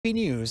CTV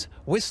News,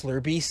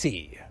 Whistler,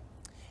 BC.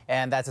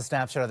 And that's a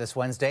snapshot of this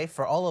Wednesday.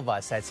 For all of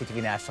us at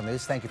CTV National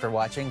News, thank you for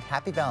watching.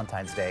 Happy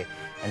Valentine's Day,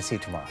 and see you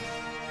tomorrow.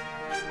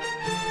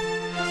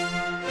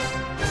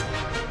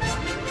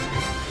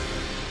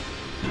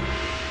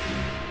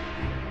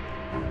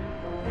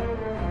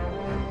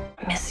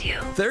 Miss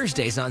you.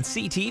 Thursdays on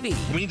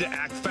CTV. We need to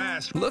act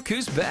fast. Look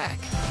who's back.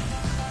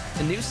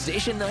 The new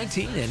Station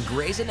 19 and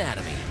Grey's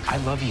Anatomy. I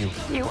love you.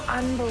 You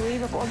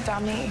unbelievable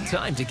dummy.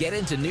 Time to get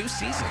into new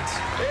seasons.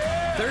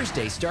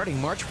 Thursday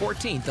starting March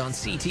 14th on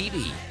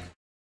CTV.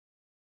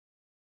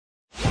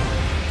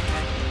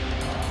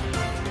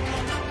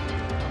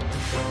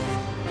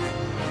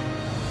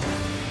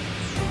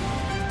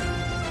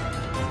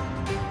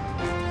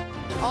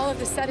 All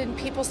of a sudden,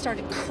 people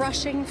started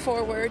crushing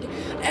forward.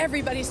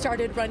 Everybody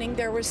started running.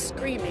 There was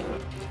screaming.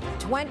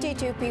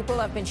 22 people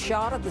have been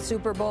shot at the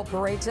Super Bowl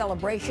parade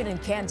celebration in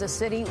Kansas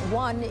City.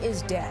 One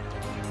is dead.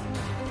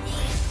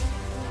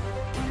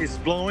 It's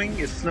blowing,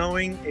 it's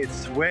snowing,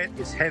 it's wet,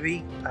 it's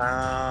heavy,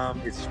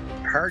 it's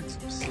hard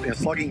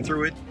slugging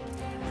through it.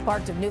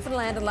 Parts of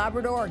Newfoundland and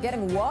Labrador are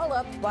getting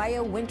walloped by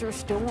a winter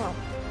storm.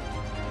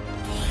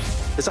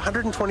 It's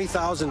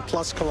 120,000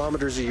 plus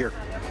kilometers a year.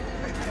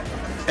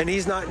 And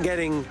he's not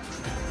even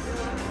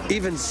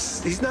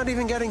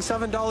getting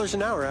 $7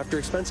 an hour after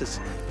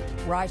expenses.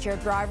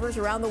 Rideshare drivers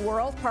around the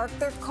world park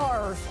their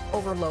cars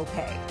over low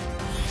pay.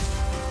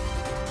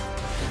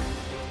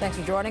 Thanks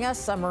for joining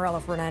us. I'm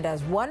Marella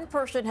Fernandez. One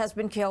person has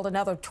been killed,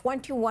 another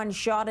 21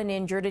 shot and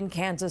injured in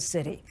Kansas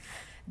City.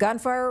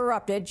 Gunfire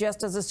erupted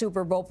just as the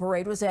Super Bowl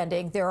parade was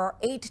ending. There are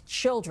 8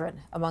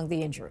 children among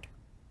the injured.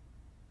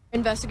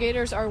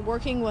 Investigators are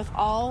working with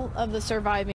all of the surviving